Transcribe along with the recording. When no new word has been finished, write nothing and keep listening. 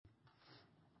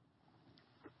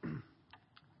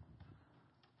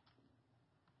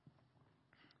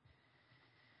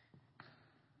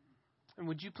And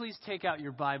would you please take out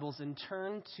your Bibles and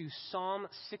turn to Psalm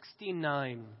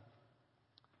 69.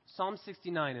 Psalm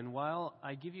 69. And while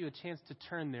I give you a chance to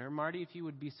turn there, Marty, if you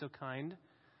would be so kind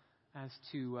as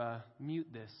to mute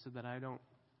this so that I don't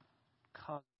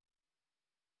cause...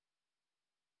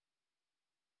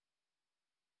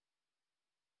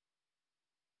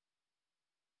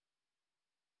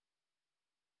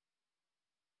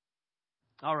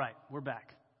 All right, we're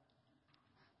back.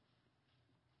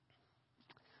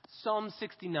 Psalm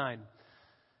 69.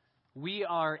 We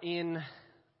are in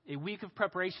a week of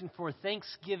preparation for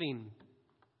Thanksgiving.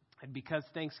 And because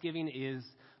Thanksgiving is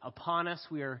upon us,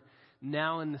 we are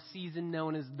now in the season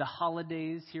known as the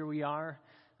holidays. Here we are.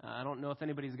 I don't know if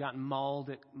anybody's gotten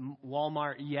mauled at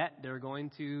Walmart yet. They're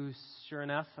going to, sure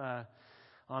enough,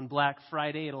 on Black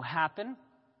Friday it'll happen.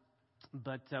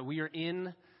 But we are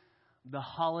in the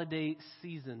holiday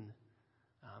season.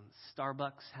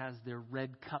 Starbucks has their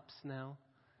red cups now.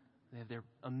 They have their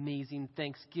amazing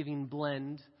Thanksgiving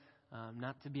blend,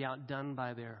 not to be outdone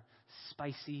by their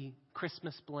spicy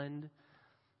Christmas blend.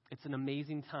 It's an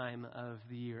amazing time of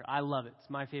the year. I love it. It's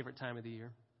my favorite time of the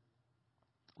year.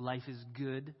 Life is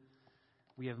good.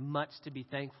 We have much to be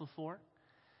thankful for.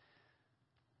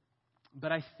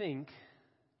 But I think,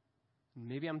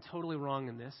 maybe I'm totally wrong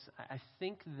in this, I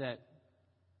think that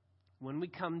when we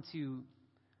come to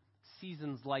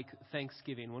seasons like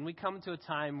Thanksgiving, when we come to a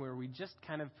time where we just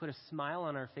kind of put a smile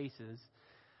on our faces,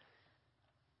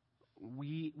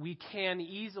 we can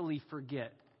easily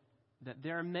forget that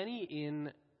there are many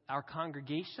in our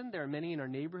congregation, there are many in our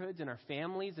neighborhoods, in our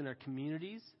families, in our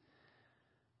communities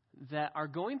that are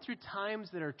going through times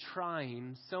that are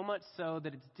trying, so much so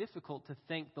that it's difficult to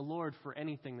thank the Lord for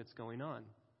anything that's going on.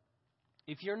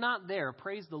 If you're not there,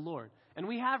 praise the Lord. And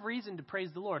we have reason to praise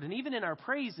the Lord. And even in our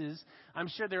praises, I'm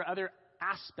sure there are other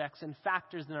aspects and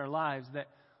factors in our lives that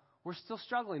we're still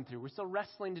struggling through. We're still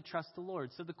wrestling to trust the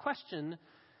Lord. So the question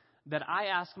that I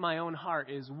ask my own heart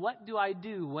is, what do I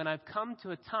do when I've come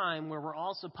to a time where we're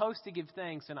all supposed to give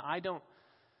thanks and I don't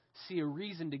see a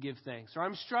reason to give thanks? Or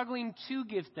I'm struggling to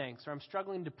give thanks, or I'm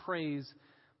struggling to praise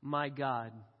my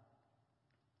God.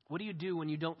 What do you do when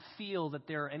you don't feel that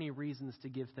there are any reasons to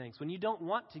give thanks? When you don't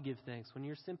want to give thanks? When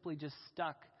you're simply just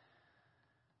stuck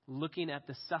looking at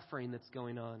the suffering that's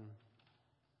going on?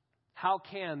 How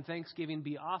can thanksgiving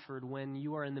be offered when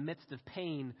you are in the midst of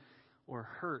pain or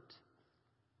hurt?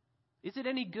 Is it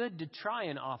any good to try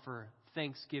and offer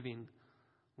thanksgiving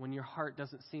when your heart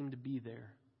doesn't seem to be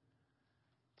there?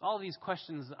 All these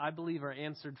questions, I believe, are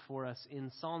answered for us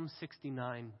in Psalm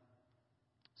 69.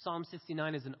 Psalm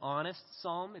 69 is an honest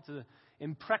psalm. It's an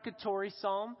imprecatory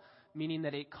psalm, meaning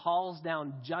that it calls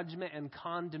down judgment and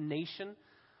condemnation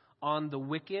on the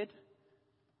wicked.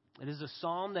 It is a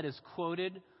psalm that is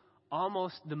quoted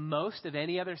almost the most of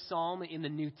any other psalm in the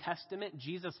New Testament.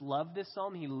 Jesus loved this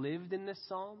psalm. He lived in this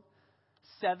psalm.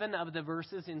 7 of the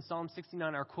verses in Psalm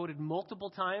 69 are quoted multiple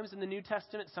times in the New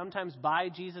Testament, sometimes by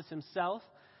Jesus himself.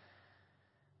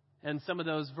 And some of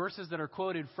those verses that are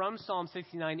quoted from Psalm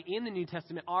 69 in the New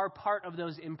Testament are part of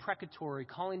those imprecatory,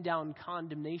 calling down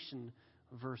condemnation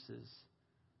verses.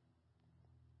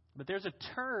 But there's a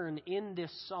turn in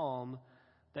this psalm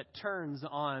that turns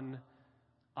on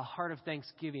a heart of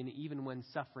thanksgiving even when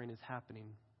suffering is happening.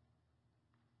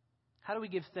 How do we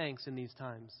give thanks in these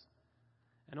times?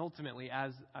 And ultimately,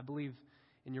 as I believe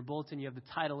in your bulletin, you have the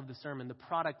title of the sermon, The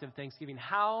Product of Thanksgiving.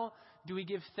 How do we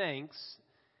give thanks?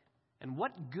 And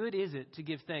what good is it to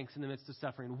give thanks in the midst of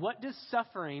suffering? What does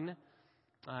suffering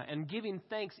and giving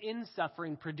thanks in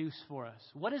suffering produce for us?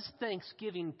 What does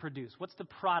thanksgiving produce? What's the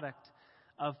product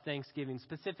of thanksgiving,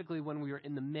 specifically when we are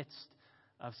in the midst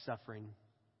of suffering?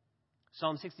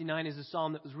 Psalm 69 is a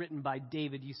psalm that was written by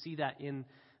David. You see that in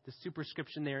the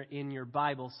superscription there in your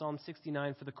Bible. Psalm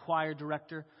 69 for the choir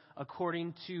director,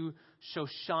 according to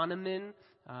Shoshaneman.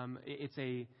 It's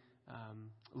a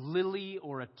lily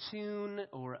or a tune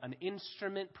or an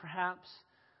instrument perhaps.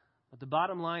 But the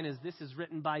bottom line is this is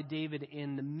written by David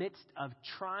in the midst of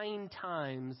trying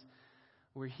times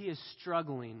where he is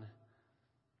struggling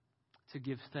to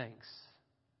give thanks.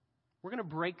 We're going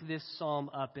to break this psalm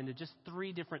up into just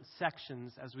 3 different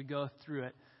sections as we go through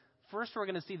it. First, we're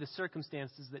going to see the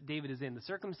circumstances that David is in, the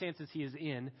circumstances he is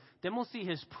in. Then we'll see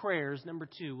his prayers. Number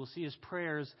 2, we'll see his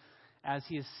prayers as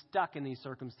he is stuck in these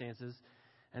circumstances.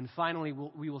 And finally,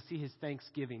 we will see his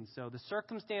thanksgiving. So the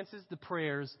circumstances, the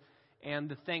prayers, and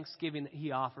the thanksgiving that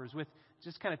he offers with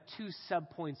just kind of 2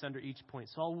 subpoints under each point.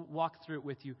 So I'll walk through it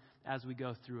with you as we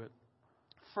go through it.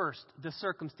 First, the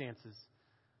circumstances.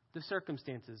 The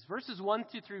circumstances. Verses 1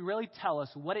 through 3 really tell us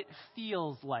what it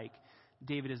feels like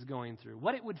David is going through.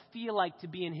 What it would feel like to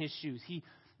be in his shoes. He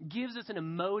gives us an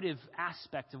emotive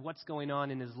aspect of what's going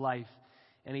on in his life.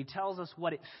 And he tells us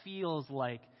what it feels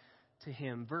like to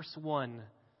him. Verse 1,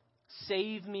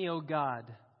 "Save me, O God,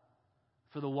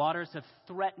 for the waters have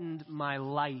threatened my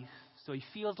life." So he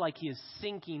feels like he is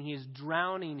sinking, he is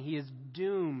drowning, he is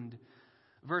doomed.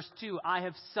 Verse 2, "I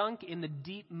have sunk in the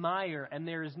deep mire, and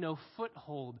there is no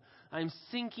foothold." I'm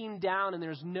sinking down, and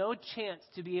there's no chance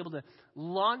to be able to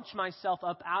launch myself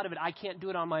up out of it. I can't do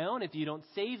it on my own. If you don't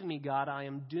save me, God, I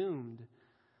am doomed.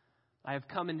 I have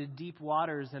come into deep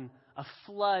waters, and a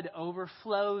flood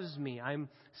overflows me. I'm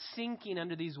sinking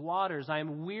under these waters. I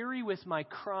am weary with my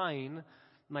crying.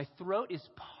 My throat is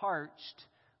parched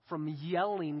from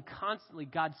yelling constantly,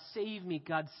 "God, save me,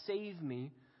 God, save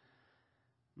me."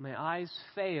 My eyes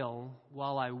fail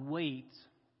while I wait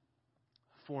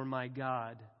for my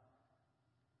God.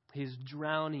 He is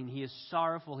drowning. He is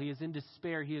sorrowful. He is in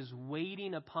despair. He is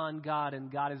waiting upon God,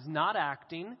 and God is not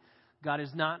acting. God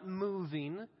is not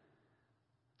moving.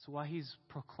 That's why he's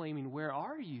proclaiming, "Where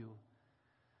are you?"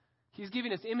 He's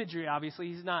giving us imagery, obviously.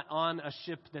 He's not on a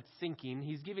ship that's sinking.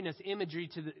 He's giving us imagery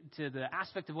to the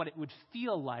aspect of what it would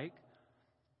feel like.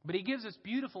 But he gives us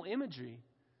beautiful imagery.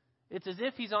 It's as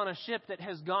if he's on a ship that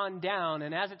has gone down,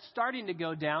 and as it's starting to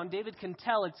go down, David can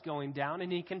tell it's going down,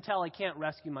 and he can tell, "I can't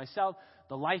rescue myself.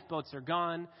 The lifeboats are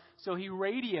gone." So he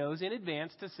radios in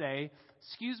advance to say,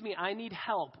 "Excuse me, I need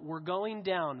help. We're going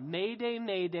down. Mayday,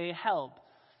 mayday, help."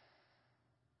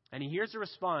 And he hears a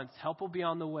response, "Help will be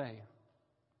on the way."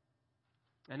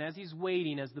 And as he's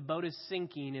waiting, as the boat is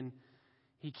sinking, and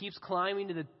he keeps climbing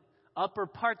to the upper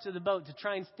parts of the boat to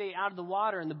try and stay out of the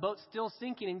water, and the boat's still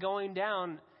sinking and going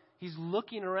down, he's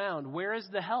looking around. Where is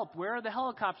the help? Where are the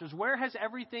helicopters? Where has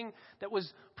everything that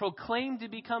was proclaimed to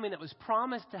be coming, that was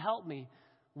promised to help me?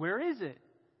 Where is it?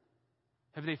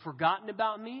 Have they forgotten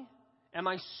about me? Am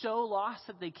I so lost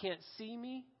that they can't see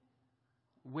me?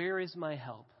 Where is my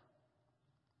help?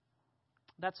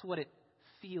 That's what it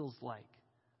feels like.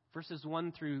 Verses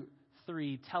 1 through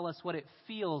 3 tell us what it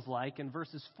feels like, and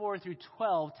verses 4 through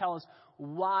 12 tell us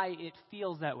why it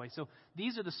feels that way. So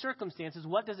these are the circumstances.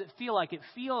 What does it feel like? It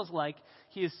feels like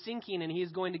he is sinking and he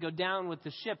is going to go down with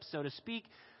the ship, so to speak.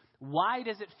 Why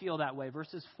does it feel that way?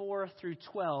 Verses 4 through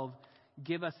 12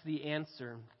 give us the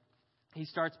answer. He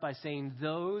starts by saying,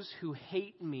 "Those who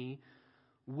hate me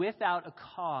without a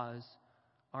cause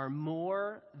are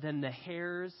more than the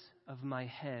hairs of my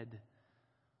head."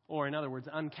 Or in other words,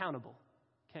 uncountable.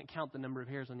 Can't count the number of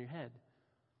hairs on your head.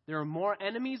 There are more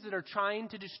enemies that are trying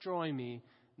to destroy me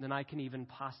than I can even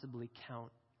possibly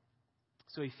count.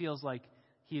 So he feels like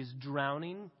he is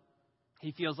drowning.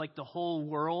 He feels like the whole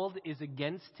world is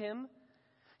against him.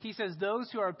 He says those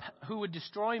who would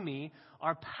destroy me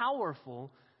are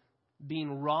powerful,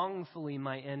 being wrongfully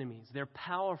my enemies. They're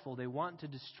powerful. They want to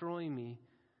destroy me.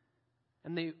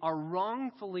 And they are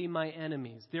wrongfully my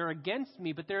enemies. They're against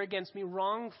me, but they're against me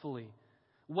wrongfully.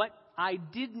 What I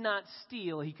did not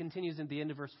steal, he continues at the end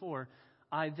of verse 4,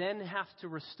 I then have to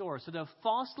restore. So they're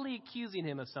falsely accusing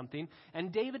him of something,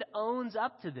 and David owns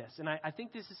up to this. And I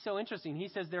think this is so interesting. He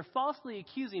says, they're falsely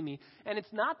accusing me, and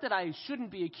it's not that I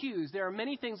shouldn't be accused. There are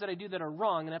many things that I do that are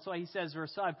wrong, and that's why he says,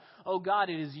 verse 5, "Oh God,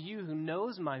 it is you who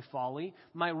knows my folly.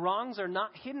 My wrongs are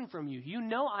not hidden from you. You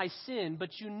know I sin,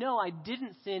 but you know I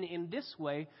didn't sin in this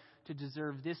way to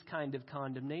deserve this kind of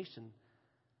condemnation.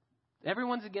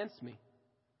 Everyone's against me.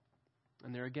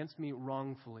 And they're against me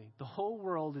wrongfully. The whole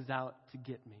world is out to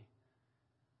get me."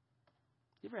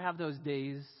 You ever have those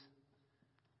days?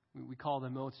 We call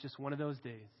them, it's just one of those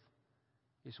days.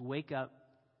 You just wake up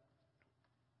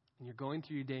and you're going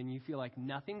through your day and you feel like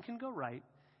nothing can go right.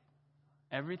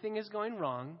 Everything is going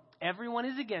wrong. Everyone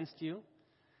is against you.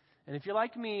 And if you're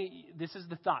like me, this is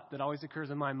the thought that always occurs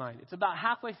in my mind. It's about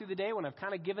halfway through the day when I've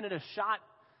kind of given it a shot.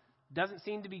 Doesn't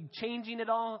seem to be changing at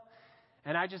all.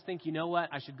 And I just think, you know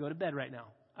what? I should go to bed right now.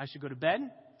 I should go to bed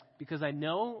because I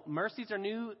know mercies are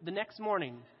new the next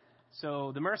morning.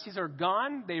 So the mercies are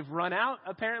gone. They've run out,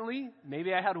 apparently.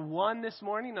 Maybe I had one this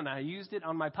morning and I used it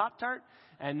on my Pop-Tart.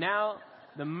 And now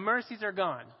the mercies are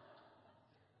gone.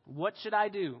 What should I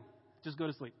do? Just go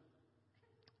to sleep.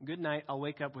 Good night. I'll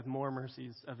wake up with more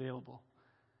mercies available.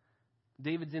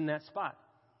 David's in that spot.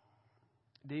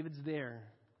 David's there.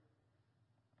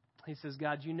 He says,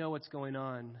 God, you know what's going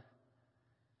on.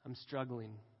 I'm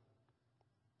struggling.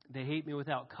 They hate me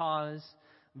without cause.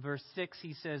 Verse 6,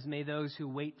 he says, "May those who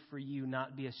wait for you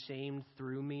not be ashamed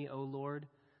through me, O Lord,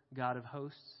 God of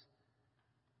hosts."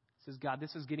 He says, God,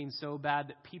 this is getting so bad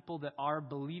that people that are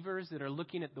believers, that are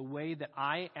looking at the way that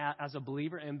I, as a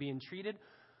believer, am being treated,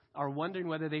 are wondering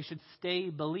whether they should stay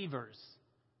believers.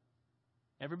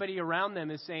 Everybody around them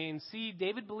is saying, see,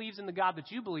 David believes in the God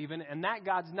that you believe in, and that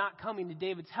God's not coming to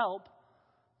David's help,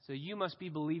 so you must be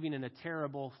believing in a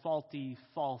terrible, faulty,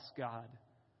 false God.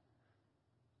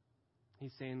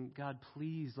 He's saying, God,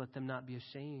 please let them not be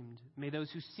ashamed. May those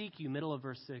who seek you, middle of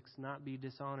verse 6, not be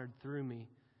dishonored through me,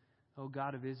 O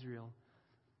God of Israel.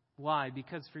 Why?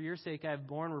 Because for your sake I have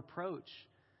borne reproach.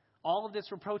 All of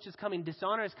this reproach is coming.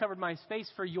 Dishonor has covered my face.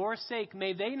 For your sake,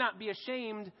 may they not be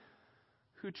ashamed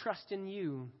who trust in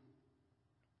you.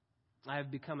 I have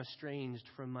become estranged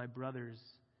from my brothers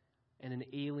and an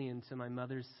alien to my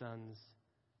mother's sons.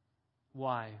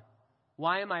 Why?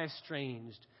 Why am I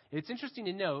estranged? It's interesting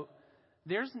to note,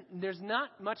 there's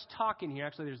not much talk in here.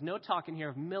 Actually, there's no talk in here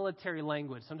of military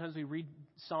language. Sometimes we read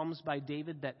Psalms by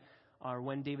David that are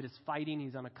when David is fighting,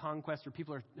 he's on a conquest, or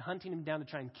people are hunting him down to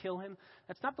try and kill him.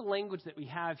 That's not the language that we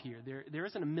have here. There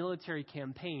isn't a military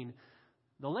campaign.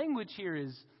 The language here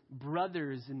is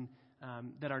brothers and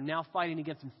that are now fighting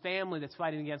against him, family that's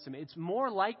fighting against him. It's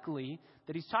more likely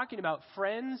that he's talking about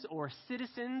friends or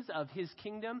citizens of his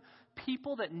kingdom,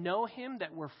 people that know him,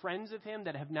 that were friends of him,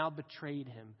 that have now betrayed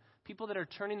him, people that are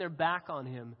turning their back on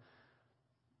him.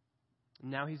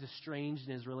 Now he's estranged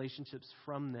in his relationships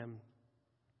from them.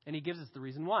 And he gives us the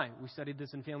reason why. We studied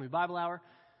this in Family Bible Hour.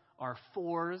 Our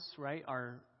fours, right?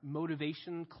 Our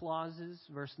motivation clauses,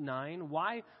 verse 9.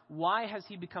 Why has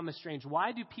he become estranged?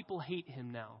 Why do people hate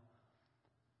him now?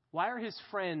 Why are his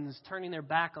friends turning their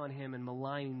back on him and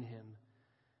maligning him?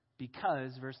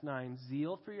 Because, verse 9,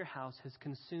 zeal for your house has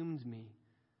consumed me,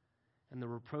 and the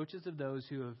reproaches of those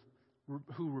who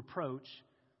reproach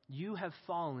you have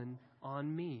fallen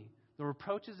on me. The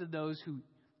reproaches of those who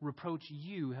reproach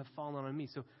you have fallen on me.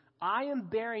 So I am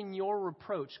bearing your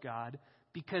reproach, God,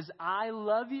 because I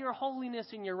love your holiness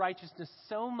and your righteousness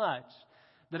so much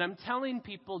that I'm telling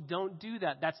people, don't do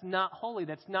that. That's not holy.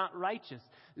 That's not righteous.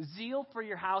 Zeal for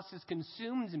your house has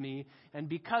consumed me, and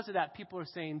because of that, people are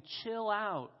saying, chill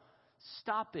out.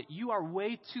 Stop it. You are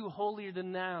way too holier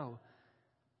than thou.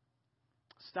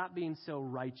 Stop being so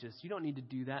righteous. You don't need to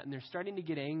do that. And they're starting to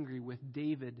get angry with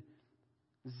David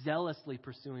zealously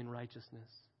pursuing righteousness.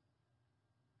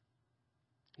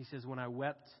 He says, when I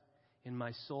wept in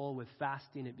my soul with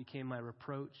fasting, it became my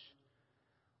reproach.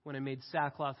 When I made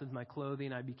sackcloth with my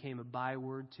clothing, I became a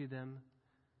byword to them.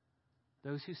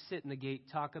 Those who sit in the gate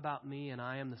talk about me, and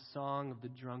I am the song of the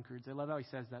drunkards. I love how he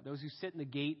says that. Those who sit in the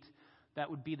gate, that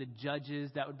would be the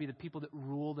judges. That would be the people that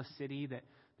rule the city, that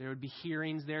there would be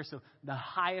hearings there. So the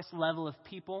highest level of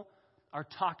people are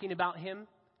talking about him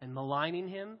and maligning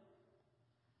him.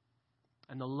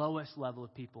 And the lowest level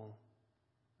of people,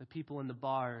 the people in the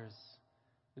bars,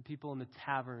 the people in the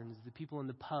taverns, the people in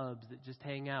the pubs that just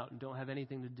hang out and don't have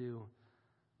anything to do,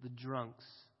 the drunks,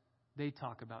 they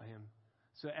talk about him.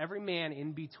 So every man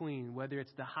in between, whether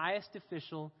it's the highest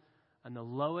official and the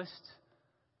lowest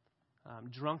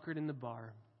drunkard in the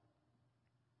bar,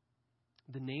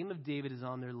 the name of David is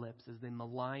on their lips as they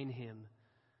malign him,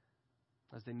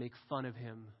 as they make fun of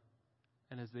him,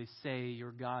 and as they say,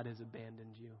 your God has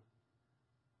abandoned you.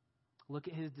 Look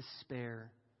at his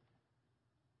despair.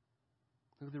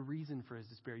 Look at the reason for his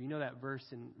despair. You know that verse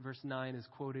in verse 9 is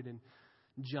quoted in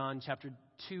John chapter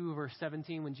 2, verse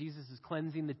 17, when Jesus is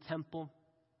cleansing the temple.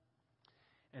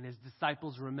 And his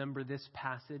disciples remember this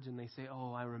passage and they say,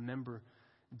 oh, I remember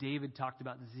David talked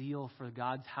about zeal for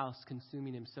God's house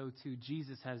consuming him. So too,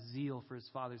 Jesus has zeal for his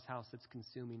Father's house that's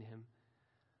consuming him.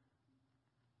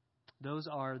 Those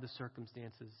are the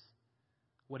circumstances.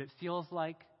 What it feels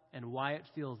like and why it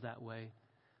feels that way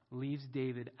leaves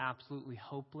David absolutely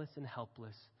hopeless and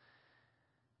helpless,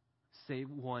 save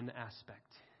one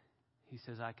aspect. He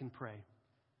says, I can pray.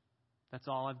 That's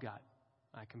all I've got.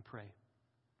 I can pray.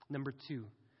 Number 2,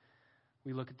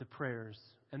 we look at the prayers.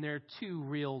 And there are 2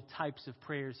 real types of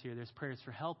prayers here. There's prayers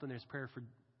for help and there's prayer for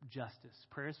justice.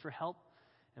 Prayers for help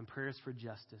and prayers for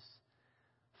justice.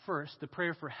 First, the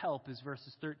prayer for help is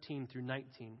verses 13 through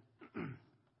 19.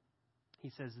 He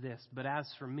says this, but as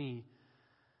for me,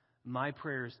 my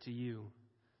prayer is to you.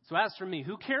 So as for me,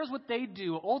 who cares what they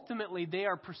do? Ultimately, they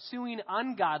are pursuing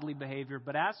ungodly behavior.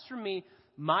 But as for me,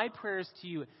 my prayer is to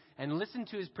you. And listen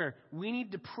to his prayer. We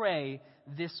need to pray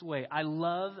this way. I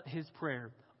love his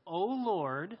prayer. O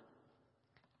Lord,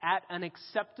 at an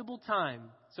acceptable time.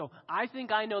 So I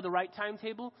think I know the right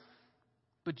timetable,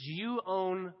 but you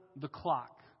own the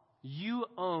clock. You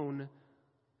own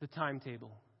the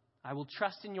timetable. I will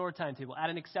trust in your timetable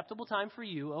at an acceptable time for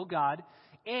you, O God,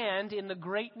 and in the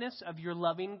greatness of your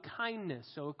loving kindness.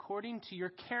 So according to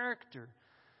your character,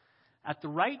 at the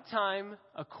right time,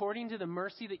 according to the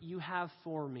mercy that you have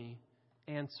for me,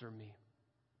 answer me.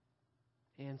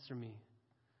 Answer me.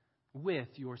 with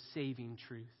your saving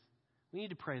truth. We need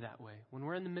to pray that way. When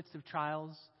we're in the midst of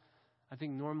trials, I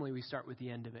think normally we start with the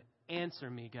end of it. Answer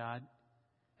me, God.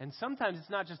 And sometimes it's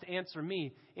not just answer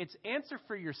me, it's answer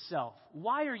for yourself.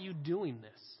 Why are you doing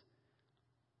this?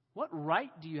 What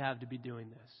right do you have to be doing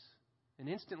this? And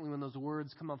instantly when those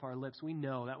words come off our lips, we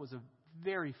know that was a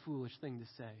very foolish thing to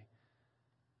say.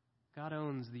 God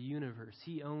owns the universe.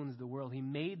 He owns the world. He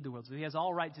made the world. So he has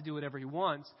all right to do whatever he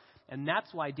wants. And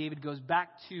that's why David goes back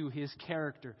to his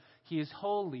character. He is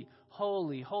holy,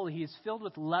 holy, holy. He is filled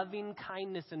with loving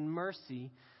kindness and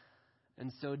mercy.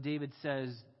 And so David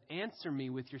says, answer me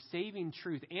with your saving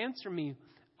truth. Answer me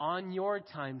on your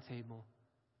timetable.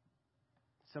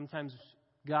 Sometimes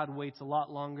God waits a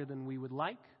lot longer than we would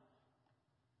like.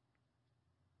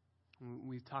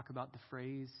 We talk about the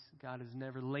phrase, God is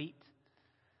never late,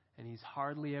 and he's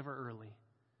hardly ever early,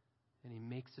 and he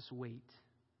makes us wait.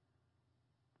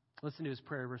 Listen to his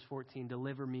prayer, verse 14.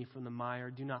 Deliver me from the mire.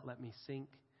 Do not let me sink.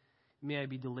 May I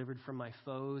be delivered from my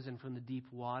foes and from the deep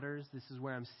waters. This is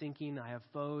where I'm sinking. I have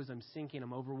foes. I'm sinking.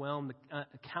 I'm overwhelmed.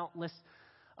 Countless,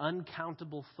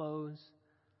 uncountable foes.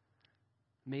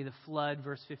 May the flood,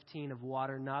 verse 15, of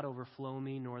water not overflow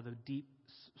me, nor the deep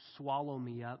swallow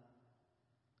me up,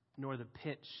 nor the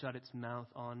pit shut its mouth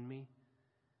on me.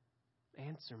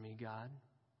 Answer me, God.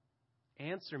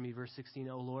 Answer me, verse 16,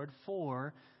 O Lord,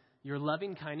 for your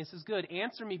loving kindness is good.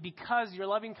 Answer me because your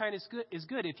loving kindness is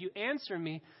good. If you answer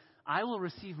me, I will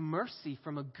receive mercy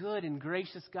from a good and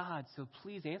gracious God. So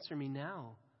please answer me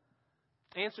now.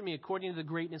 Answer me according to the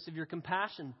greatness of your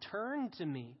compassion. Turn to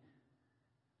me.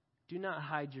 Do not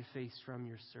hide your face from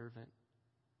your servant,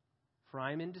 for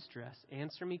I am in distress.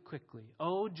 Answer me quickly.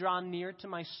 Oh, draw near to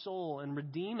my soul and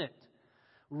redeem it.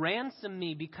 Ransom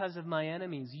me because of my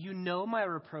enemies. You know my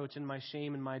reproach and my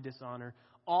shame and my dishonor.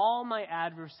 All my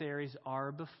adversaries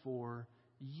are before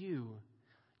you.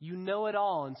 You know it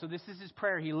all. And so this is his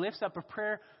prayer. He lifts up a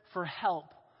prayer for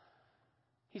help.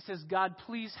 He says, God,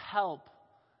 please help.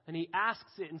 And he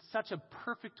asks it in such a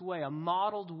perfect way, a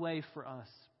modeled way for us.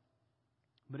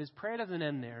 But his prayer doesn't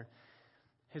end there.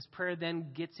 His prayer then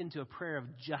gets into a prayer of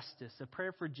justice, a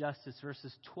prayer for justice,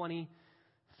 verses 20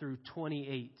 through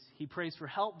 28. He prays for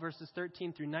help, verses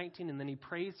 13 through 19, and then he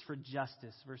prays for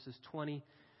justice, verses 20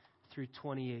 through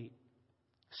 28.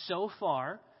 So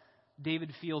far,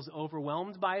 David feels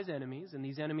overwhelmed by his enemies, and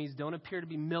these enemies don't appear to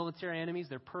be military enemies.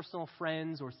 They're personal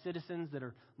friends or citizens that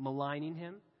are maligning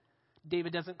him.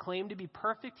 David doesn't claim to be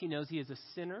perfect. He knows he is a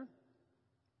sinner.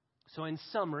 So in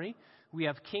summary, we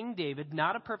have King David,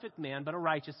 not a perfect man, but a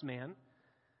righteous man.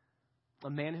 A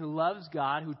man who loves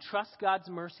God, who trusts God's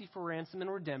mercy for ransom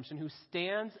and redemption, who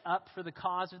stands up for the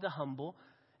cause of the humble,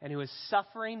 and who is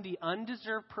suffering the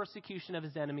undeserved persecution of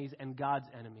his enemies and God's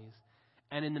enemies.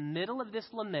 And in the middle of this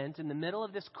lament, in the middle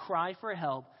of this cry for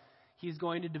help, he's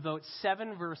going to devote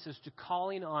 7 verses to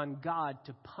calling on God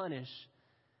to punish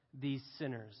these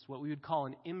sinners, what we would call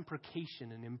an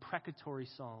imprecation, an imprecatory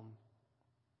psalm.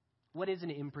 What is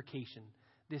an imprecation?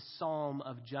 This psalm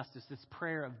of justice, this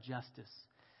prayer of justice.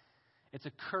 It's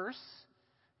a curse.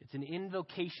 It's an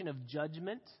invocation of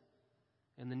judgment.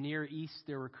 In the Near East,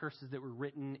 there were curses that were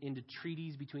written into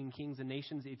treaties between kings and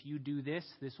nations. If you do this,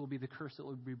 this will be the curse that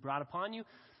will be brought upon you.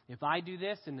 If I do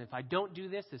this, and if I don't do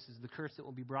this, this is the curse that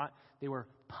will be brought. They were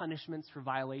punishments for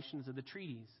violations of the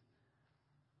treaties.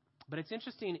 But it's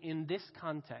interesting in this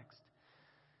context.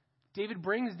 David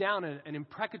brings down an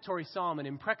imprecatory psalm, an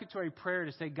imprecatory prayer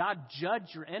to say, God, judge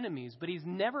your enemies. But he's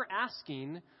never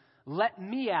asking, let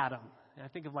me at them. And I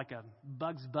think of like a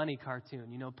Bugs Bunny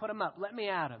cartoon, put them up, let me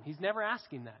at them. He's never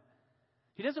asking that.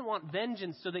 He doesn't want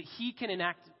vengeance so that he can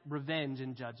enact revenge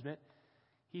and judgment.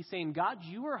 He's saying, God,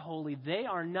 you are holy, they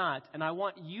are not, and I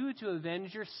want you to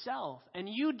avenge yourself. And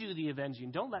you do the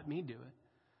avenging. Don't let me do it.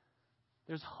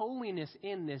 There's holiness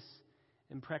in this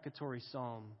imprecatory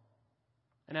psalm.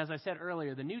 And as I said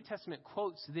earlier, the New Testament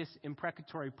quotes this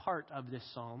imprecatory part of this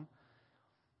psalm.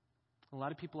 A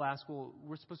lot of people ask, well,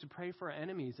 we're supposed to pray for our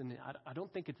enemies. And I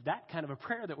don't think it's that kind of a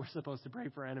prayer that we're supposed to pray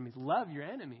for our enemies. Love your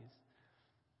enemies.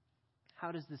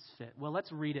 How does this fit? Well,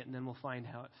 let's read it and then we'll find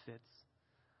how it fits.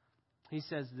 He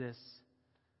says this,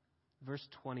 verse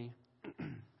 20,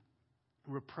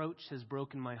 reproach has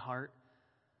broken my heart.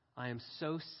 I am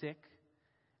so sick.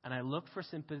 And I looked for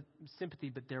sympathy,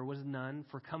 but there was none.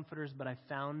 For comforters, but I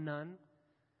found none.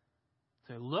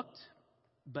 So I looked,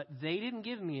 but they didn't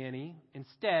give me any.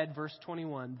 Instead, verse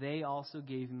 21, they also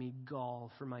gave me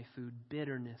gall for my food,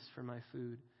 bitterness for my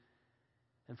food.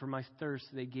 And for my thirst,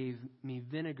 they gave me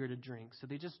vinegar to drink. So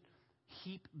they just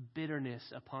heap bitterness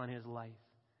upon his life.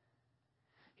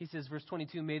 He says, verse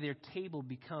 22, may their table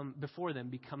before them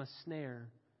become a snare.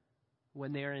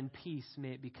 When they are in peace,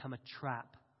 may it become a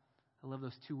trap. I love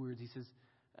those two words. He says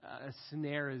a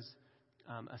snare is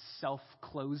a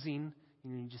self-closing.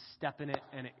 You just step in it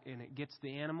and it gets the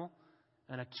animal.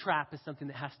 And a trap is something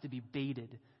that has to be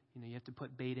baited. You have to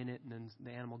put bait in it and then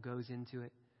the animal goes into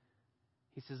it.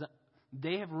 He says,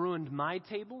 they have ruined my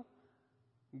table.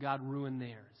 God ruined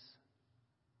theirs.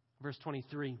 Verse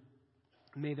 23,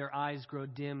 may their eyes grow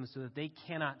dim so that they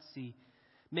cannot see.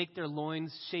 Make their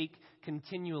loins shake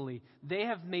continually. They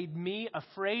have made me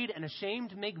afraid and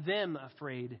ashamed. Make them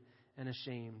afraid and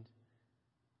ashamed.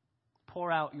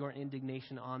 Pour out your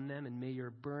indignation on them, and may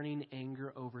your burning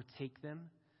anger overtake them.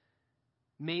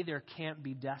 May their camp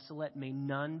be desolate. May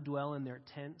none dwell in their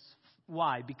tents.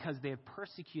 Why? Because they have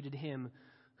persecuted him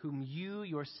whom you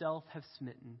yourself have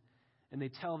smitten, and they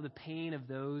tell of the pain of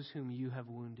those whom you have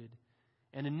wounded.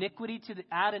 And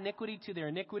add iniquity to their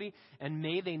iniquity, and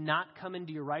may they not come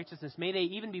into your righteousness. May they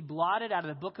even be blotted out of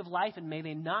the book of life, and may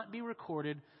they not be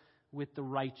recorded with the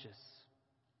righteous.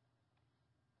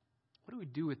 What do we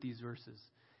do with these verses?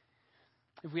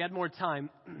 If we had more time,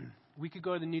 we could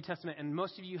go to the New Testament, and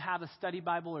most of you have a study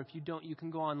Bible, or if you don't, you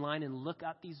can go online and look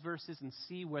up these verses and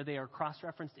see where they are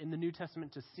cross-referenced in the New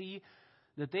Testament to see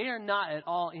that they are not at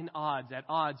all at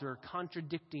odds or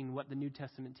contradicting what the New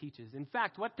Testament teaches. In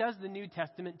fact, what does the New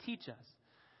Testament teach us?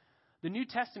 The New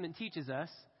Testament teaches us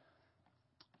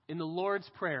in the Lord's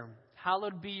Prayer,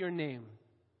 hallowed be your name.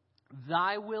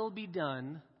 Thy will be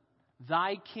done,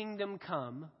 thy kingdom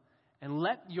come, and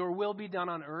let your will be done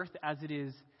on earth as it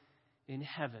is in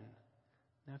heaven.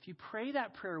 Now, if you pray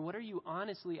that prayer, what are you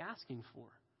honestly asking for?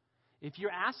 If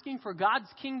you're asking for God's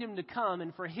kingdom to come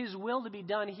and for his will to be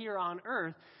done here on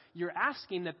earth, you're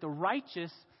asking that the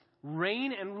righteous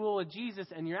reign and rule with Jesus,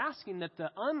 and you're asking that the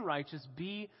unrighteous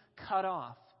be cut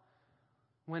off.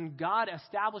 When God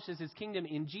establishes his kingdom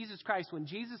in Jesus Christ, when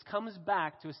Jesus comes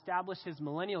back to establish his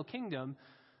millennial kingdom,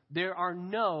 there are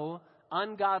no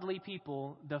ungodly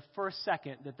people the first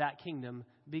second that kingdom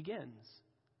begins.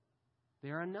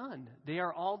 There are none. They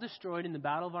are all destroyed in the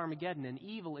battle of Armageddon, and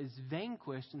evil is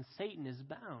vanquished and Satan is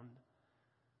bound.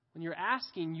 When you're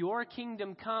asking your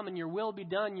kingdom come and your will be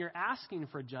done, you're asking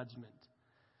for judgment.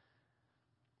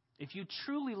 If you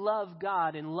truly love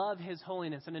God and love his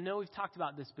holiness, and I know we've talked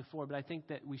about this before, but I think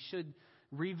that we should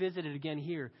revisit it again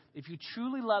here. If you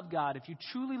truly love God, if you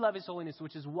truly love his holiness,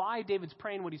 which is why David's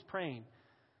praying what he's praying,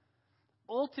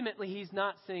 ultimately he's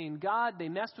not saying, God, they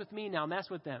messed with me, now mess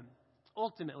with them.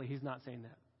 Ultimately, he's not saying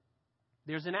that.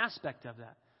 There's an aspect of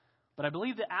that. But I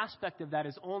believe the aspect of that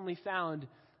is only found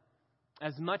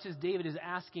as much as David is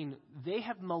asking, they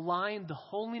have maligned the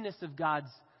holiness of God's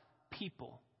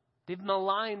people. They've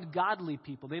maligned godly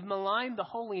people. They've maligned the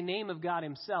holy name of God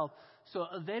himself. So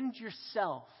avenge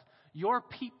yourself. Your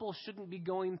people shouldn't be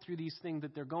going through these things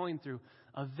that they're going through.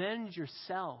 Avenge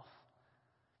yourself.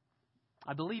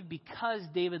 I believe because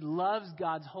David loves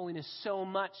God's holiness so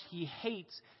much, he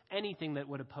hates anything that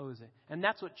would oppose it. And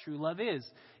that's what true love is.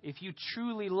 If you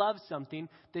truly love something,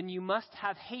 then you must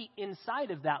have hate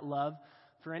inside of that love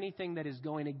for anything that is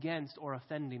going against or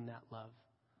offending that love.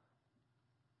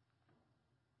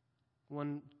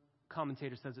 One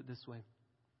commentator says it this way: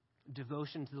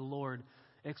 devotion to the Lord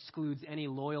excludes any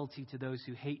loyalty to those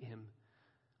who hate him.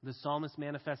 The psalmist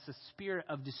manifests a spirit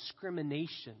of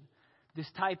discrimination. This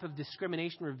type of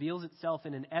discrimination reveals itself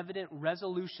in an evident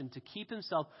resolution to keep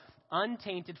himself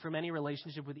untainted from any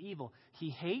relationship with evil. He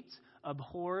hates,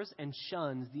 abhors, and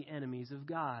shuns the enemies of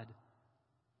God.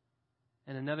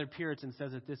 And another Puritan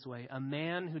says it this way: a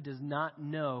man who does not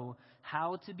know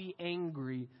how to be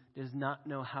angry does not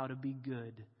know how to be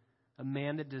good. A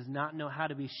man that does not know how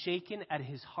to be shaken at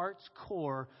his heart's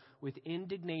core with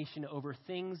indignation over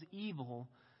things evil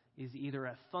is either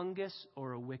a fungus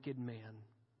or a wicked man.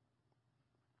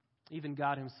 Even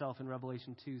God himself in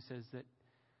Revelation 2 says that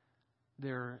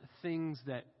there are things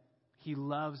that he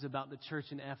loves about the church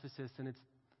in Ephesus, and it's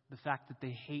the fact that they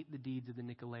hate the deeds of the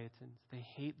Nicolaitans. They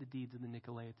hate the deeds of the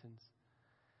Nicolaitans.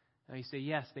 Now you say,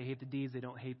 yes, they hate the deeds. They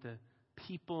don't hate the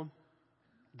people.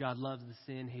 God loves the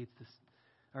sin,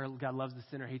 God loves the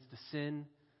sinner, hates the sin.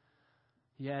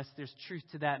 Yes, there's truth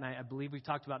to that, and I believe we've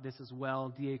talked about this as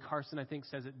well. D.A. Carson, I think,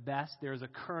 says it best. There's a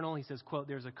kernel, he says, quote,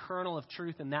 there's a kernel of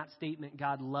truth in that statement.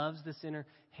 God loves the sinner,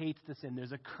 hates the sin.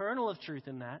 There's a kernel of truth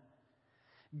in that.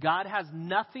 God has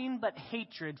nothing but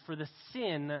hatred for the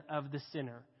sin of the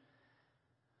sinner.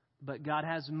 But God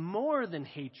has more than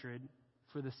hatred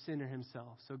for the sinner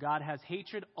himself. So God has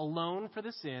hatred alone for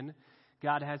the sin,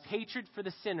 God has hatred for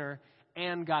the sinner,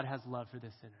 and God has love for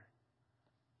the sinner.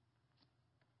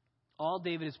 All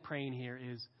David is praying here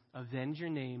is, avenge your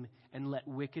name and let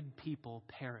wicked people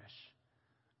perish.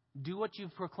 Do what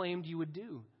you've proclaimed you would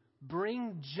do.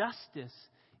 Bring justice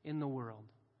in the world.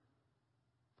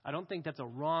 I don't think that's a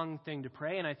wrong thing to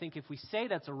pray, and I think if we say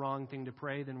that's a wrong thing to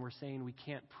pray, then we're saying we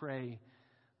can't pray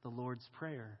the Lord's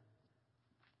Prayer.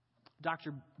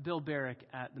 Dr. Bill Barrick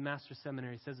at the Master's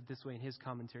Seminary says it this way in his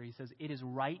commentary. He says, "It is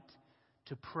right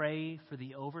to pray for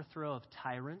the overthrow of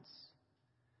tyrants.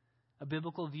 A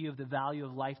biblical view of the value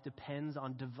of life depends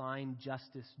on divine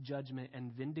justice, judgment,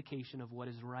 and vindication of what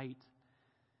is right.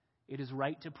 It is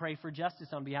right to pray for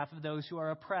justice on behalf of those who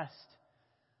are oppressed.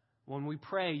 When we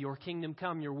pray, your kingdom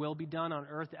come, your will be done on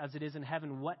earth as it is in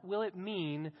heaven, what will it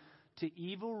mean to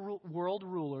evil world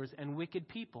rulers and wicked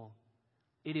people?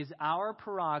 It is our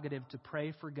prerogative to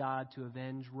pray for God to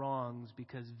avenge wrongs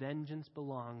because vengeance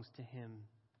belongs to him."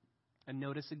 And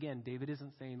notice again, David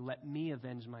isn't saying, "Let me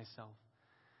avenge myself."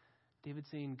 David's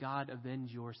saying, "God,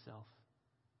 avenge yourself.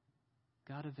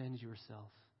 God, avenge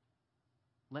yourself.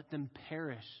 Let them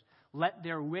perish. Let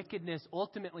their wickedness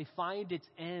ultimately find its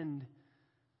end.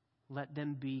 Let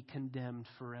them be condemned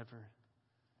forever."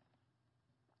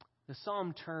 The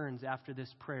psalm turns after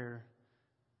this prayer,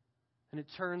 and it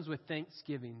turns with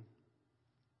thanksgiving.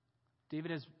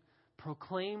 David has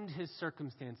proclaimed his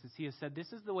circumstances. He has said,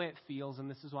 this is the way it feels, and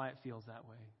this is why it feels that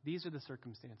way. These are the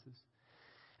circumstances.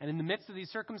 And in the midst of these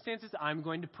circumstances, I'm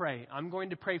going to pray. I'm going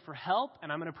to pray for help,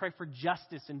 and I'm going to pray for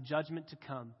justice and judgment to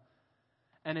come.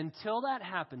 And until that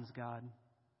happens, God,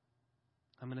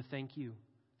 I'm going to thank you.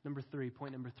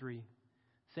 Point number 3,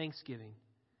 thanksgiving.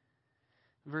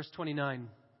 Verse 29.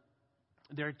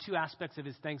 There are two aspects of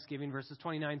his thanksgiving. Verses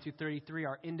 29 through 33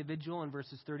 are individual, and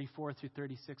verses 34 through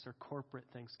 36 are corporate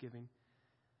thanksgiving.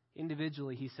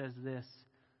 Individually, he says this,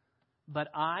 "But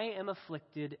I am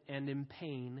afflicted and in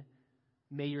pain.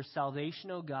 May your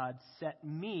salvation, O God, set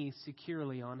me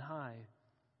securely on high."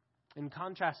 In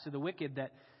contrast to the wicked,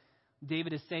 that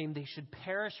David is saying they should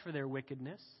perish for their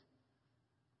wickedness,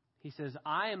 he says,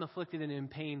 "I am afflicted and in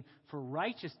pain for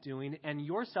righteous doing, and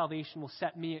your salvation will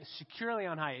set me securely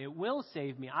on high. It will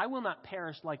save me. I will not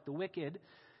perish like the wicked.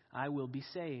 I will be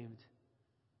saved."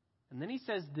 And then he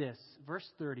says this, verse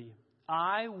 30,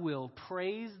 "I will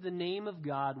praise the name of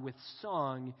God with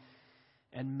song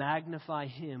and magnify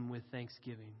him with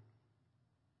thanksgiving."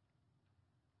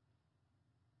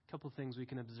 A couple things we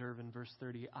can observe in verse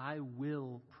 30. I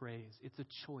will praise. It's a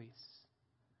choice.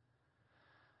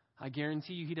 I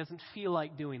guarantee you he doesn't feel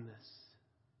like doing this,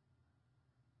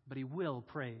 but he will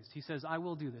praise. He says, I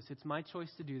will do this. It's my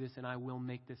choice to do this, and I will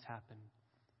make this happen.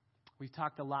 We've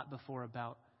talked a lot before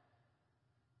about,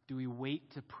 do we wait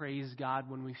to praise God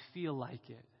when we feel like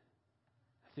it?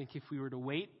 I think if we were to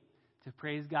wait to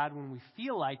praise God when we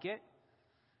feel like it,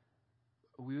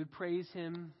 we would praise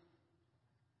him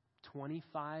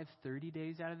 25, 30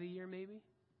 days out of the year maybe,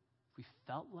 if we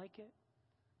felt like it.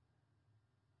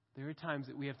 There are times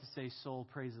that we have to say, soul,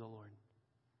 praise the Lord.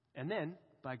 And then,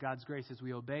 by God's grace, as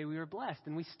we obey, we are blessed.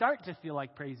 And we start to feel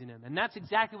like praising him. And that's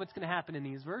exactly what's going to happen in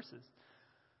these verses.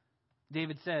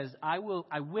 David says, I will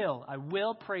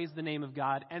praise the name of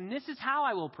God. And this is how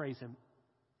I will praise him.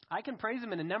 I can praise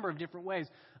him in a number of different ways.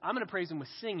 I'm going to praise him with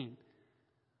singing.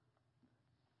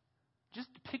 Just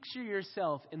picture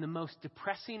yourself in the most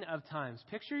depressing of times.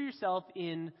 Picture yourself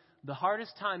in the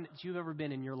hardest time that you've ever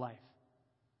been in your life.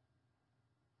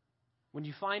 When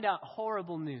you find out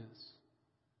horrible news,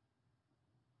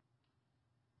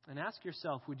 and ask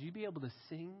yourself, would you be able to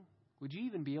sing? Would you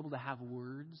even be able to have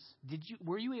words?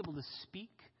 Were you able to speak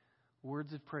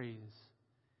words of praise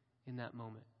in that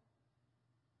moment?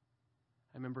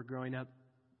 I remember growing up,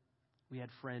 we had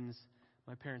friends.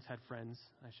 My parents had friends,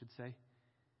 I should say.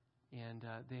 And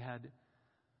they had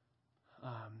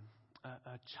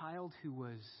a child who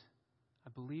was,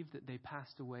 I believe that they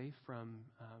passed away from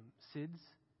SIDS.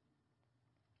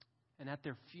 And at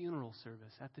their funeral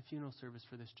service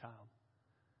for this child,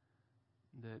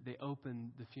 they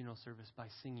opened the funeral service by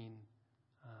singing,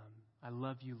 I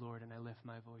love you, Lord, and I lift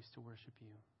my voice to worship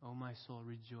you. Oh, my soul,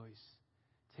 rejoice.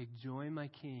 Take joy, my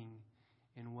King,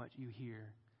 in what you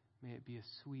hear. May it be a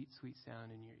sweet, sweet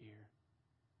sound in your ear.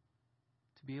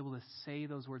 To be able to say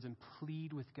those words and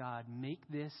plead with God, make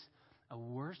this a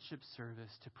worship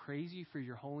service to praise you for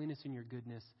your holiness and your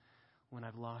goodness when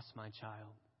I've lost my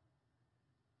child.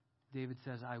 David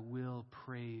says, I will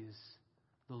praise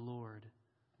the Lord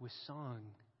with song.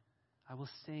 I will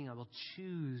sing. I will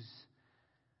choose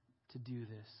to do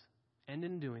this. And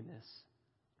in doing this,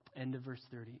 end of verse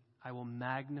 30, I will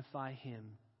magnify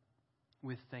him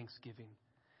with thanksgiving.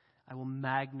 I will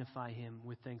magnify him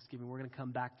with thanksgiving. We're going to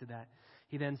come back to that.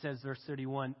 He then says, verse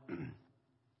 31,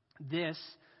 this,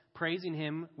 praising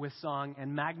him with song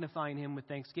and magnifying him with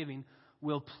thanksgiving,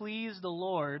 will please the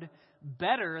Lord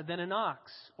better than an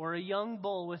ox or a young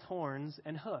bull with horns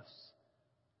and hoofs.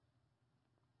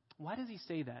 Why does he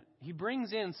say that? He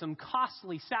brings in some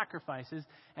costly sacrifices,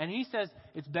 and he says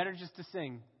it's better just to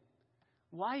sing.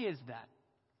 Why is that?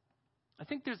 I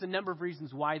think there's a number of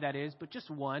reasons why that is, but just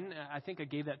one. I think I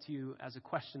gave that to you as a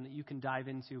question that you can dive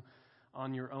into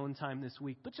on your own time this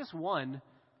week. But just one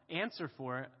answer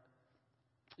for it.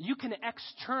 You can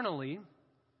externally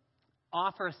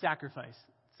offer a sacrifice.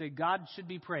 Say, God should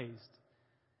be praised.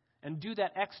 And do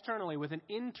that externally with an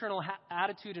internal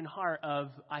attitude and heart of,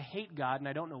 I hate God and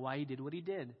I don't know why he did what he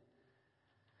did.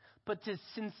 But to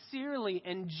sincerely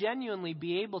and genuinely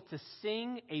be able to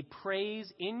sing a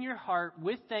praise in your heart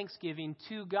with thanksgiving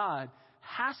to God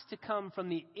has to come from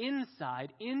the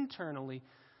inside, internally,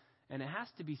 and it has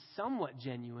to be somewhat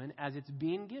genuine as it's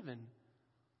being given.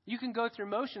 You can go through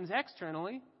motions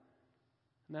externally,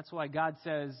 and that's why God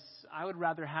says, I would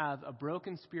rather have a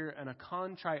broken spirit and a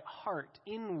contrite heart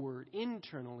inward,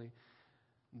 internally,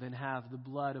 than have the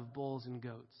blood of bulls and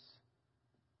goats.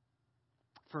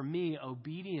 For me,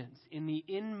 obedience in the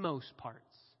inmost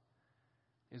parts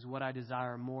is what I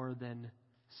desire more than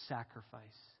sacrifice.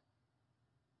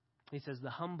 He says, the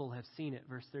humble have seen it,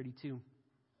 verse 32,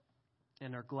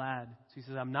 and are glad. So he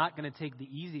says, I'm not going to take the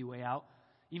easy way out.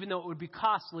 Even though it would be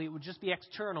costly, it would just be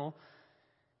external.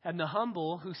 And the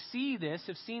humble who see this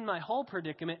have seen my whole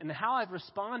predicament and how I've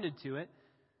responded to it.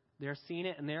 They're seeing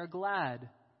it and they're glad.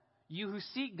 You who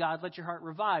seek God, let your heart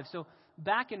revive. So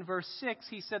back in verse 6,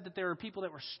 he said that there are people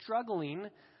that were struggling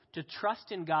to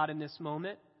trust in God in this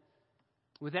moment.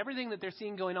 With everything that they're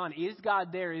seeing going on, is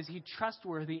God there? Is he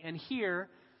trustworthy? And here,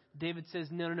 David says,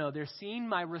 no. They're seeing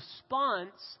my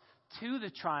response to the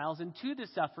trials and to the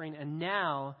suffering, and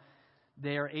now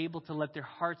they are able to let their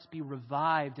hearts be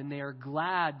revived, and they are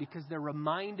glad because they're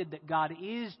reminded that God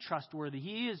is trustworthy.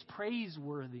 He is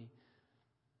praiseworthy.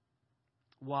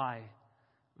 Why?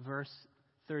 Verse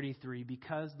 33,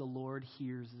 because the Lord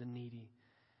hears the needy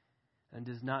and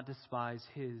does not despise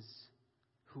his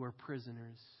who are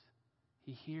prisoners.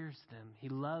 He hears them. He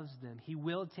loves them. He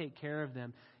will take care of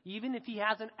them. Even if he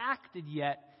hasn't acted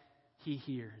yet, he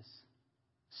hears.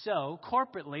 So,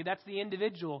 corporately, that's the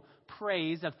individual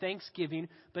praise of thanksgiving.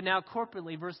 But now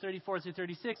corporately, verse 34 through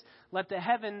 36, let the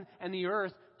heaven and the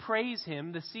earth praise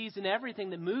him, the seas and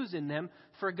everything that moves in them.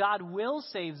 For God will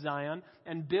save Zion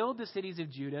and build the cities of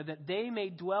Judah, that they may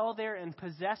dwell there and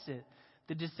possess it.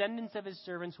 The descendants of his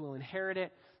servants will inherit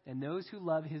it, and those who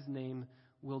love his name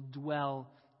will dwell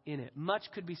in it. Much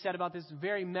could be said about this.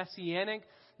 Very messianic.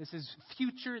 This is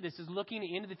future. This is looking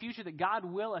into the future, that God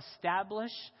will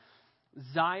establish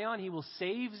Zion. He will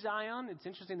save Zion. It's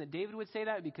interesting that David would say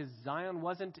that because Zion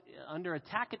wasn't under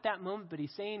attack at that moment, but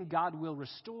he's saying God will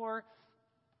restore,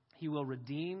 he will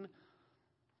redeem,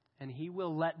 and he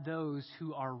will let those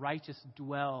who are righteous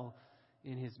dwell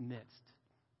in his midst.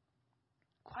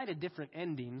 Quite a different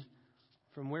ending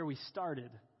from where we started.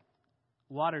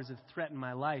 Waters have threatened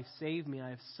my life. Save me. I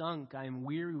have sunk. I am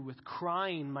weary with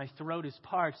crying. My throat is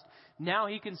parched. Now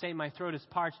he can say my throat is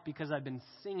parched because I've been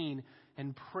singing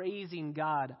and praising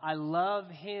God. I love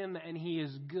him and he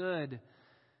is good.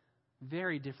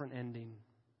 Very different ending.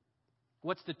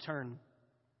 What's the turn?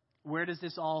 Where does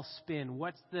this all spin?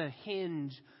 What's the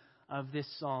hinge of this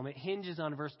psalm? It hinges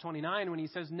on verse 29 when he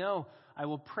says, no, I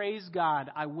will praise God.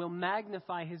 I will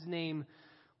magnify his name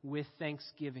with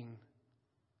thanksgiving.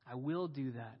 I will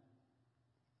do that.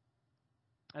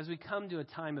 As we come to a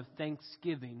time of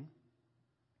thanksgiving,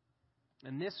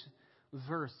 and this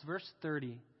verse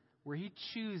 30, where he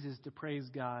chooses to praise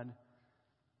God,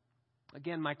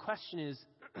 again, my question is,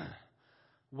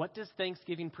 what does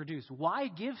thanksgiving produce? Why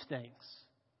give thanks?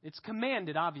 It's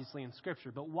commanded, obviously, in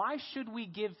Scripture, but why should we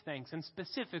give thanks? And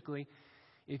specifically,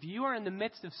 if you are in the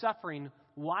midst of suffering,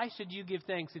 why should you give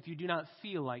thanks if you do not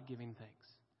feel like giving thanks?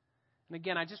 And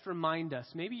again, I just remind us,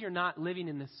 maybe you're not living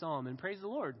in this psalm, and praise the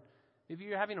Lord. Maybe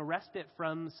you're having a respite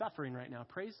from suffering right now.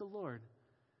 Praise the Lord.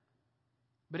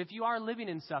 But if you are living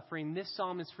in suffering, this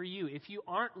psalm is for you. If you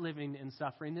aren't living in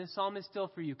suffering, this psalm is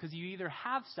still for you, because you either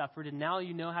have suffered and now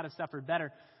you know how to suffer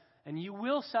better, and you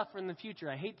will suffer in the future.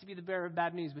 I hate to be the bearer of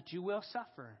bad news, but you will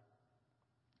suffer.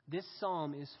 This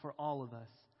psalm is for all of us.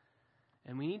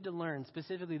 And we need to learn,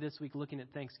 specifically this week, looking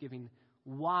at Thanksgiving,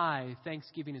 why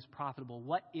Thanksgiving is profitable,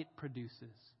 what it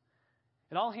produces.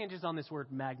 It all hinges on this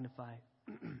word magnify.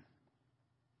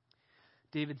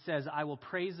 David says, I will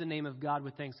praise the name of God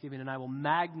with thanksgiving, and I will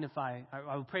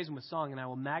praise him with song, and I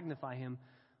will magnify him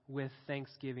with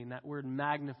thanksgiving. That word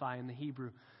magnify in the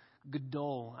Hebrew,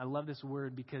 gadol. I love this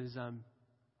word because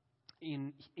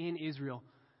in Israel,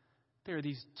 there are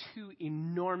these two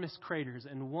enormous craters,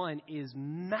 and one is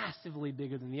massively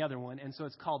bigger than the other one, and so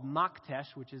it's called Maktesh,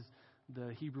 which is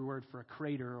the Hebrew word for a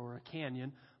crater or a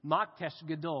canyon. Maktesh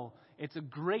Gadol. It's a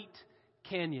great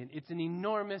canyon. It's an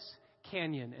enormous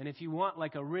canyon. And if you want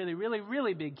like a really, really,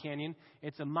 really big canyon,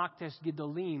 it's a Maktesh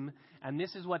Gedolim, and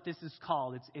this is what this is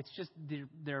called. It's just,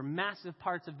 there are massive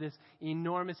parts of this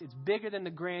enormous, it's bigger than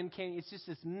the Grand Canyon. It's just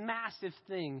this massive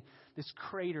thing, this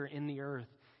crater in the earth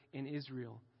in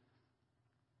Israel.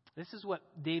 This is what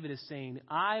David is saying.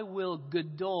 I will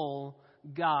Gadol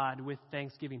God with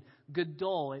thanksgiving.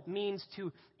 Gadol, it means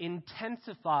to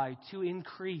intensify, to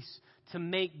increase, to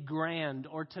make grand,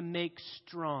 or to make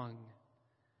strong.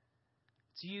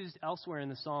 It's used elsewhere in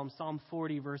the Psalm. Psalm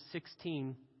 40, verse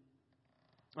 16.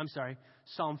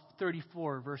 Psalm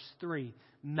 34, verse 3.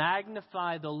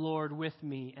 Magnify the Lord with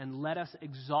me, and let us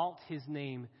exalt his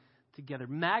name together.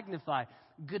 Magnify.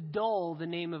 Gadol, the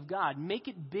name of God. Make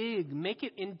it big. Make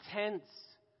it intense.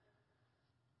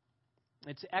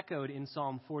 It's echoed in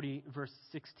Psalm 40, verse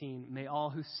 16. May all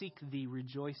who seek thee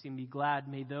rejoice and be glad.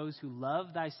 May those who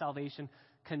love thy salvation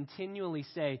continually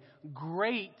say,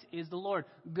 great is the Lord.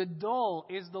 Gadol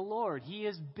is the Lord. He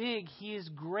is big. He is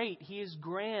great. He is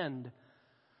grand.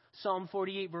 Psalm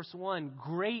 48, verse 1.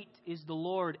 Great is the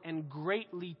Lord and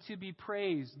greatly to be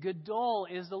praised. Gadol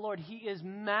is the Lord. He is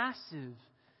massive.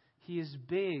 He is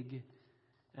big.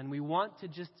 And we want to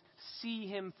just see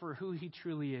him for who he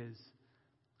truly is.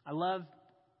 I love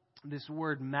this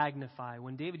word magnify.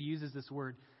 When David uses this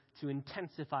word to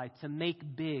intensify, to make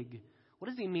big, what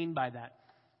does he mean by that?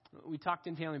 We talked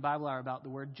in Family Bible Hour about the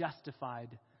word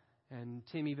justified. And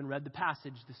Tim even read the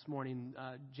passage this morning,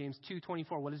 James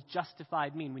 2:24. What does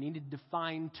justified mean? We need to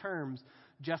define terms.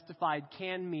 Justified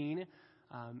can mean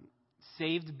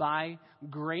saved by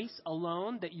grace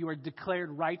alone, that you are declared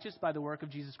righteous by the work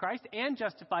of Jesus Christ. And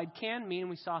justified can mean,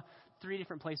 we saw 3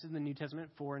 different places in the New Testament,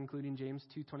 4 including James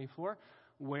 2:24,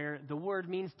 where the word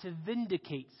means to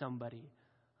vindicate somebody,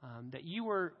 that you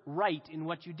were right in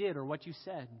what you did or what you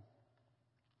said.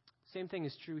 Same thing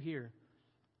is true here.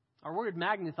 Our word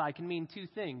magnify can mean 2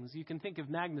 things. You can think of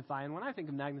magnify, and when I think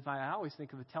of magnify, I always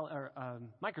think of a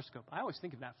microscope. I always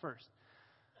think of that first.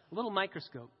 A little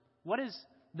microscope. What is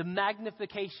the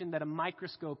magnification that a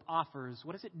microscope offers?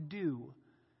 What does it do?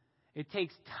 It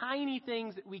takes tiny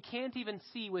things that we can't even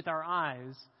see with our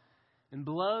eyes and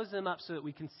blows them up so that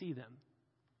we can see them.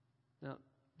 Now,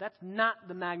 that's not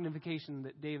the magnification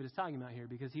that David is talking about here,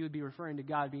 because he would be referring to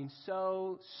God being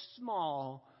so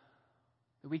small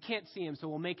that we can't see him, so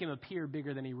we'll make him appear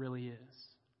bigger than he really is.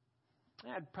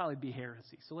 That'd probably be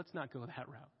heresy, so let's not go that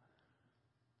route.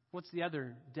 What's the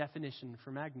other definition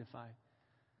for magnify?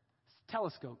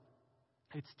 Telescope.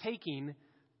 It's taking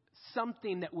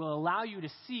something that will allow you to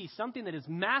see something that is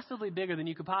massively bigger than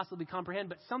you could possibly comprehend,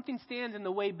 but something stands in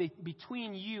the way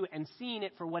between you and seeing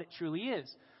it for what it truly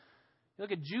is. You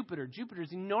look at Jupiter. Jupiter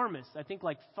is enormous. I think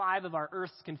like 5 of our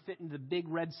Earths can fit into the big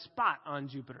red spot on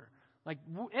Jupiter. Like,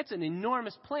 it's an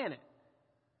enormous planet.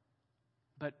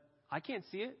 But I can't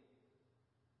see it.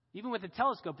 Even with a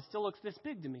telescope, it still looks this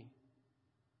big to me.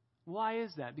 Why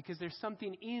is that? Because there's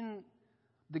something in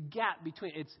the gap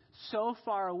between. It's so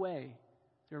far away.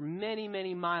 There are many,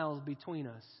 many miles between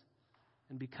us.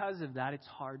 And because of that, it's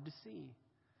hard to see.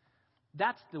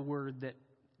 That's the word that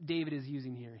David is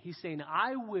using here. He's saying,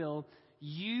 I will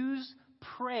use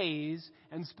praise,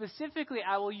 and specifically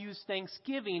I will use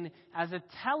thanksgiving as a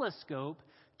telescope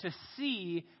to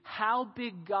see how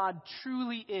big God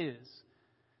truly is.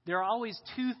 There are always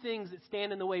 2 things that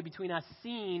stand in the way between us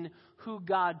seeing who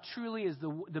God truly is,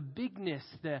 the bigness,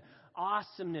 the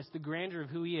awesomeness, the grandeur of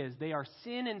who he is. They are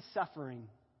sin and suffering.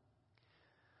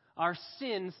 Our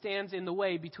sin stands in the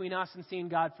way between us and seeing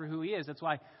God for who he is. That's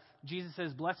why Jesus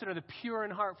says, blessed are the pure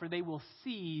in heart, for they will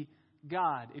see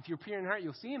God. If you're pure in heart,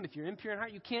 you'll see him. If you're impure in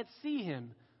heart, you can't see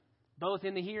him, both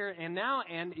in the here and now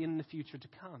and in the future to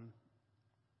come.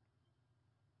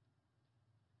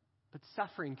 But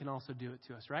suffering can also do it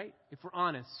to us, right? If we're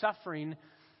honest, suffering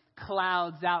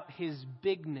clouds out his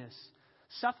bigness.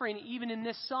 Suffering, even in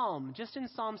this psalm, just in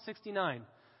Psalm 69,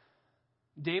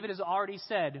 David has already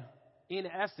said, in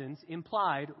essence,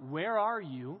 implied, where are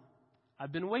you?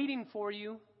 I've been waiting for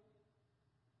you.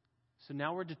 So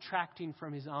now we're detracting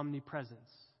from his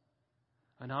omnipresence.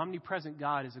 An omnipresent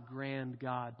God is a grand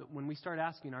God. But when we start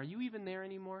asking, are you even there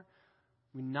anymore?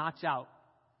 We notch out.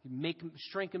 We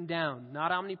shrink him down.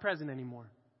 Not omnipresent anymore.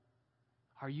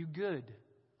 Are you good?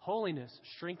 Holiness,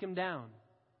 shrink him down.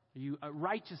 Are you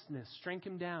righteousness? Shrink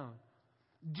him down.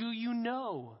 Do you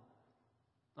know?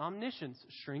 Omniscience,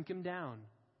 shrink him down.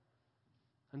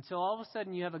 Until all of a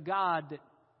sudden you have a God that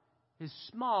is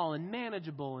small and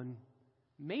manageable and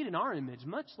made in our image,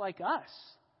 much like us.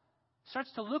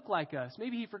 Starts to look like us.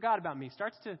 Maybe he forgot about me.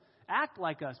 Starts to act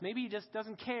like us. Maybe he just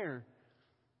doesn't care.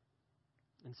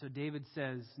 And so David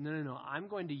says, no. I'm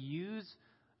going to use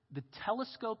the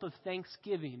telescope of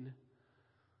thanksgiving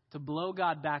to blow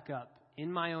God back up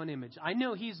in my own image. I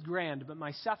know he's grand, but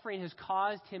my suffering has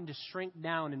caused him to shrink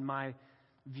down in my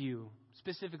view.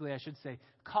 Specifically, I should say,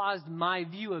 caused my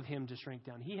view of him to shrink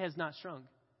down. He has not shrunk.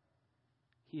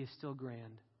 He is still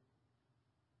grand.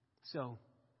 So,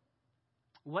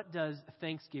 what does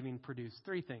thanksgiving produce?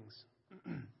 3 things.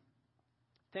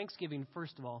 Thanksgiving,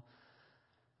 first of all,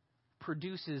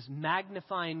 produces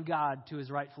magnifying God to his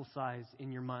rightful size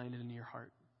in your mind and in your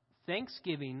heart.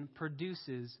 Thanksgiving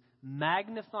produces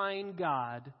magnifying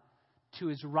God to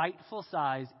his rightful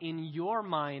size in your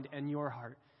mind and your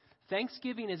heart.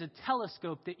 Thanksgiving is a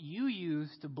telescope that you use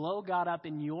to blow God up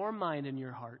in your mind and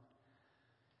your heart.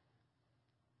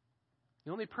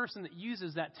 The only person that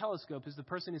uses that telescope is the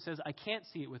person who says, I can't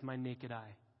see it with my naked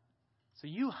eye. So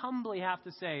you humbly have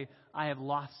to say, I have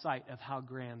lost sight of how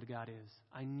grand God is.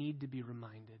 I need to be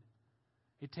reminded.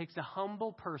 It takes a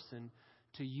humble person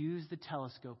to use the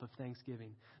telescope of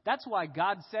thanksgiving. That's why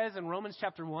God says in Romans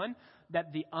chapter 1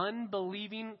 that the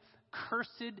unbelieving,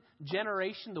 cursed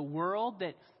generation, the world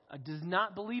that does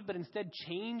not believe but instead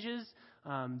changes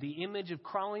the image of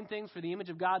crawling things for the image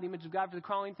of God for the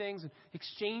crawling things, and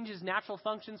exchanges natural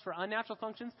functions for unnatural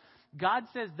functions. God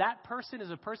says that person is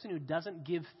a person who doesn't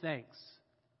give thanks.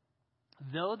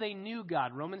 Though they knew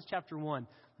God, Romans chapter 1,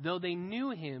 though they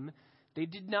knew him, they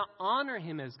did not honor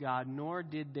him as God, nor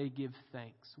did they give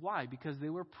thanks. Why? Because they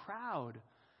were proud.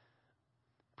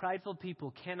 Prideful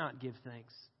people cannot give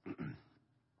thanks.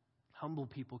 Humble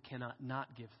people cannot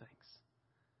not give thanks.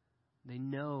 They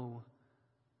know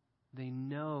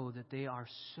that they are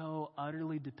so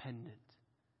utterly dependent,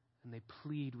 and they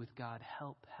plead with God,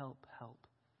 help, help, help.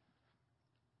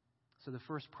 So the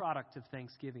first product of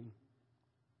thanksgiving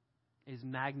is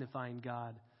magnifying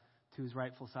God to his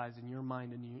rightful size in your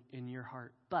mind and in your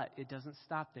heart. But it doesn't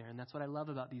stop there, and that's what I love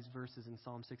about these verses in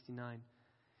Psalm 69.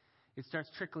 It starts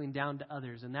trickling down to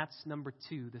others, and that's number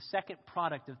 2. The second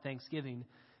product of thanksgiving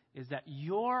is that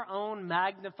your own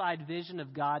magnified vision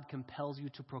of God compels you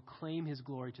to proclaim his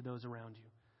glory to those around you.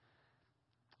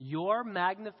 Your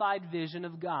magnified vision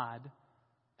of God,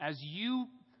 as you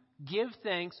give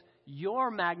thanks,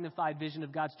 your magnified vision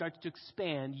of God starts to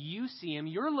expand. You see him,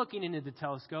 you're looking into the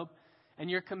telescope, and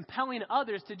you're compelling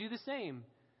others to do the same.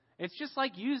 It's just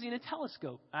like using a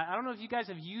telescope. I don't know if you guys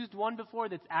have used one before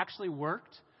that's actually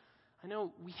worked. I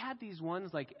know we had these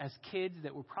ones like as kids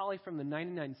that were probably from the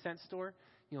 99-cent store.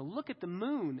 You know, look at the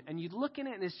moon, and you'd look in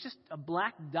it, and it's just a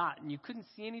black dot, and you couldn't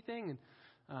see anything,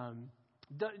 and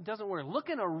it doesn't work. Look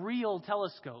in a real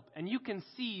telescope, and you can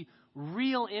see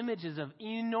real images of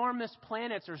enormous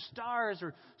planets or stars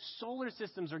or solar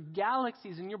systems or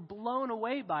galaxies, and you're blown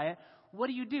away by it. What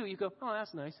do? You go, oh,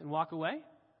 that's nice, and walk away?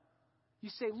 You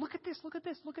say, look at this, look at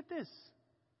this, look at this.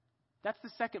 That's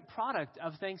the second product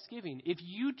of thanksgiving. If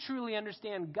you truly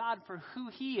understand God for who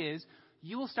he is,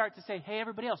 you will start to say, hey,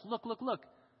 everybody else, look, look, look.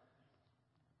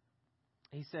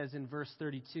 He says in verse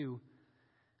 32,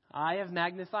 I have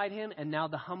magnified him, and now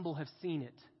the humble have seen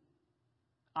it.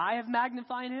 I have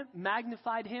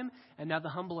magnified him, and now the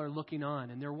humble are looking on,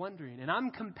 and they're wondering. And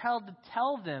I'm compelled to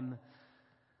tell them,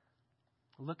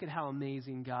 look at how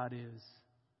amazing God is.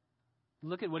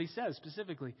 Look at what he says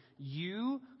specifically.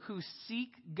 You who seek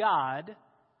God,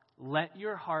 let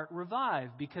your heart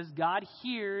revive, because God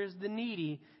hears the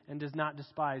needy and does not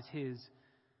despise his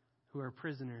who are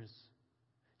prisoners.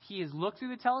 He has looked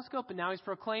through the telescope, and now he's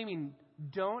proclaiming,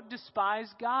 don't despise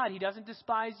God. He doesn't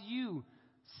despise you.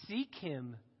 Seek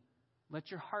him. Let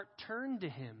your heart turn to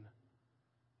him.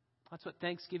 That's what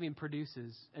thanksgiving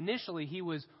produces. Initially, he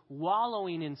was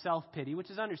wallowing in self-pity,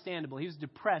 which is understandable. He was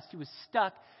depressed. He was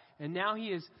stuck. And now he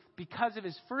is, because of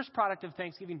his first product of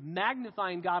thanksgiving,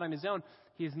 magnifying God on his own,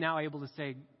 he is now able to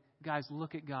say, guys,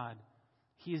 look at God.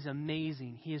 He is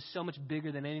amazing. He is so much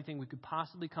bigger than anything we could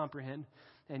possibly comprehend.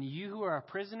 And you who are a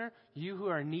prisoner, you who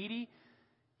are needy,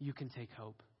 you can take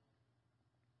hope.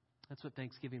 That's what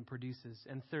thanksgiving produces.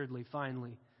 And thirdly,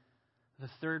 finally, the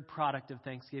third product of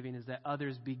thanksgiving is that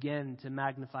others begin to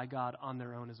magnify God on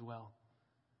their own as well.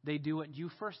 They do what you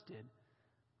first did.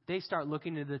 They start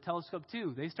looking into the telescope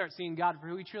too. They start seeing God for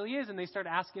who he truly is, and they start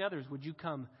asking others, would you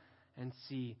come and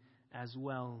see as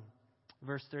well?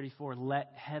 Verse 34,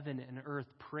 let heaven and earth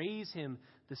praise him,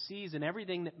 the seas and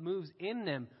everything that moves in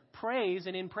them. Praise,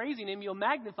 and in praising him, you'll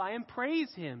magnify and praise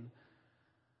him.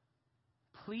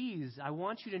 Please, I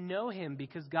want you to know him,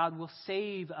 because God will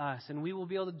save us and we will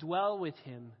be able to dwell with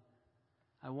him.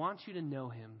 I want you to know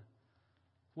him.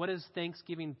 What does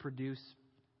thanksgiving produce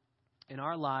in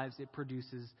our lives? It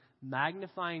produces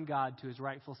magnifying God to his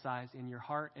rightful size in your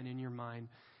heart and in your mind.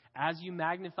 As you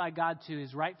magnify God to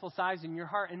his rightful size in your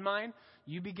heart and mind,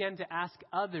 you begin to ask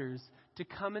others to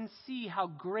come and see how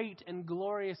great and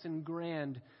glorious and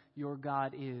grand your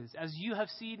God is. As you have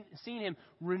seen him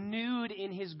renewed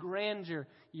in his grandeur,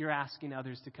 you're asking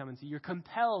others to come and see. You're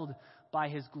compelled by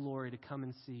his glory to come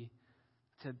and see,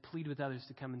 to plead with others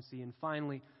to come and see. And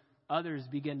finally, others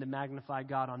begin to magnify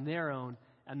God on their own,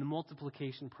 and the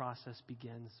multiplication process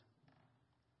begins.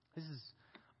 This is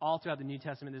all throughout the New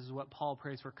Testament. This is what Paul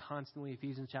prays for constantly.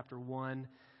 Ephesians chapter 1.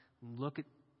 Look at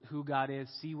who God is.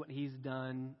 See what he's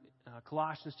done.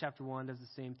 Colossians chapter 1 does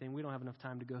the same thing. We don't have enough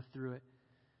time to go through it.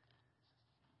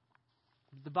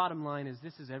 The bottom line is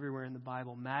this is everywhere in the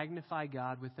Bible. Magnify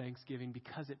God with thanksgiving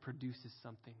because it produces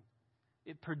something.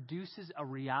 It produces a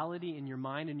reality in your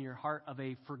mind and your heart of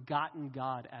a forgotten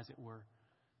God, as it were.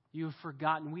 You have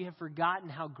forgotten. We have forgotten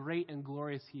how great and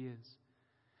glorious he is.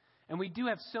 And we do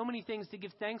have so many things to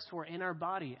give thanks for in our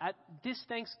body. At this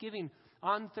Thanksgiving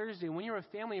on Thursday, when you're with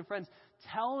family and friends,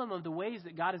 tell them of the ways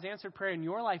that God has answered prayer in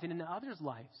your life and in others'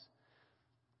 lives.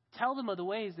 Tell them of the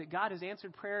ways that God has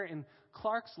answered prayer in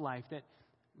Clark's life, that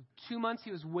 2 months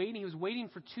he was waiting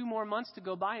for 2 more months to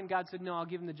go by, and God said, no, I'll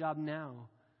give him the job now.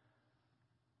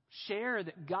 Share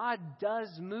that God does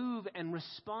move and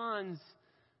responds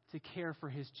to care for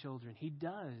his children. He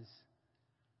does.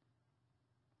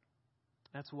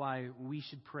 That's why we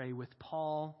should pray with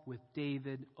Paul, with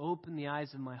David, open the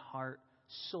eyes of my heart,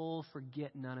 soul,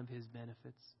 forget none of his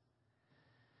benefits.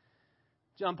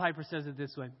 John Piper says it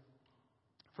this way.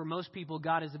 For most people,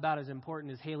 God is about as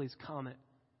important as Halley's Comet.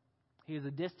 He is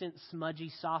a distant,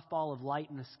 smudgy softball of light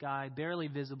in the sky, barely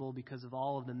visible because of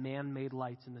all of the man-made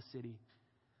lights in the city.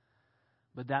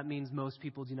 But that means most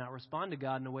people do not respond to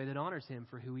God in a way that honors him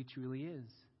for who he truly is.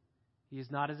 He is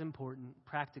not as important,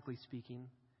 practically speaking,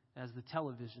 as the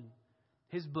television.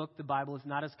 His book, the Bible, is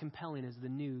not as compelling as the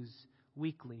news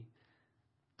weekly.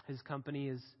 His company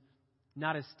is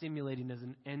not as stimulating as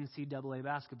an NCAA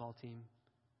basketball team.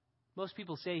 Most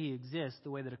people say he exists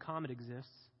the way that a comet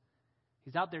exists.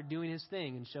 He's out there doing his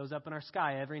thing and shows up in our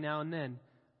sky every now and then,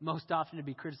 most often to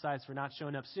be criticized for not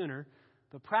showing up sooner.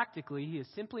 But practically, he is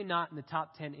simply not in the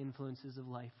top 10 influences of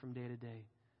life from day to day.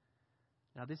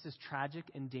 Now, this is tragic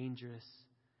and dangerous.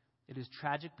 It is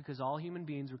tragic because all human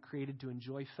beings were created to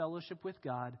enjoy fellowship with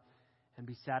God and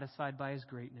be satisfied by his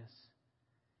greatness.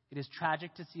 It is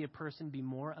tragic to see a person be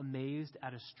more amazed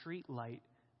at a street light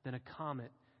than a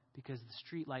comet because the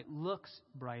street light looks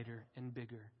brighter and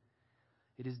bigger.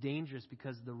 It is dangerous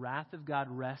because the wrath of God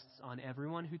rests on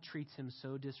everyone who treats him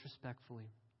so disrespectfully.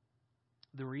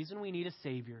 The reason we need a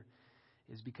Savior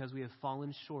is because we have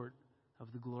fallen short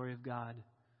of the glory of God.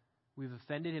 We've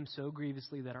offended him so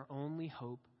grievously that our only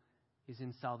hope is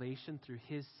in salvation through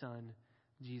his Son,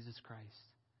 Jesus Christ.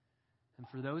 And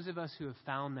for those of us who have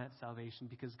found that salvation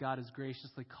because God has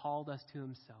graciously called us to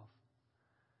himself,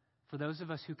 for those of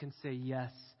us who can say,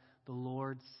 yes, the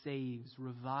Lord saves,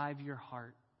 revive your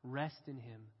heart, rest in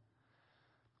him,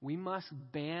 we must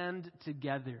band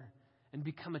together and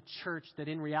become a church that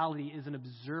in reality is an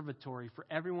observatory for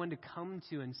everyone to come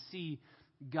to and see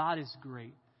God is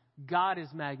great. God is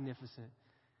magnificent.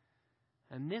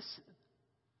 And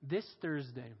this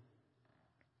Thursday,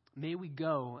 may we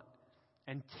go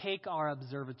and take our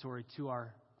observatory to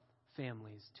our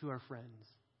families, to our friends,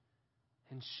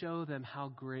 and show them how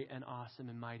great and awesome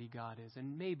and mighty God is.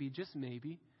 And maybe, just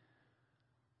maybe,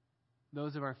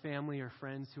 those of our family or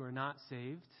friends who are not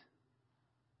saved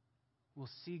will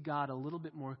see God a little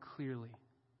bit more clearly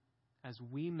as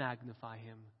we magnify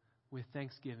him with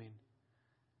thanksgiving.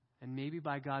 And maybe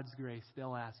by God's grace,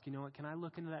 they'll ask, you know what, can I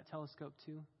look into that telescope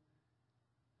too?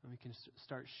 And we can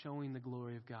start showing the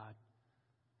glory of God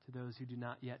to those who do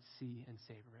not yet see and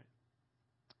savor it.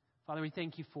 Father, we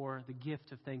thank you for the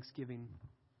gift of thanksgiving.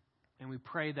 And we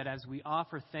pray that as we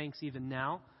offer thanks even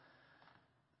now,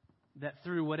 that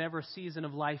through whatever season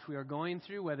of life we are going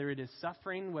through, whether it is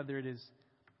suffering, whether it is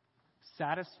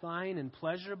satisfying and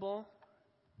pleasurable,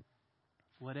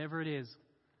 whatever it is,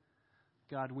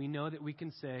 God, we know that we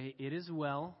can say, it is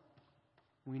well.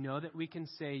 We know that we can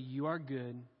say, you are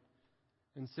good.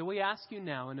 And so we ask you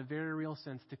now, in a very real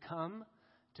sense, to come,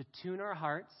 to tune our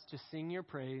hearts, to sing your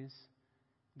praise,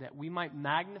 that we might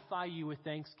magnify you with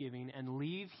thanksgiving and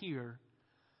leave here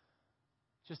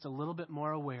just a little bit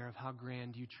more aware of how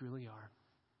grand you truly are.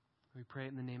 We pray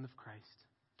it in the name of Christ.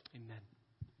 Amen.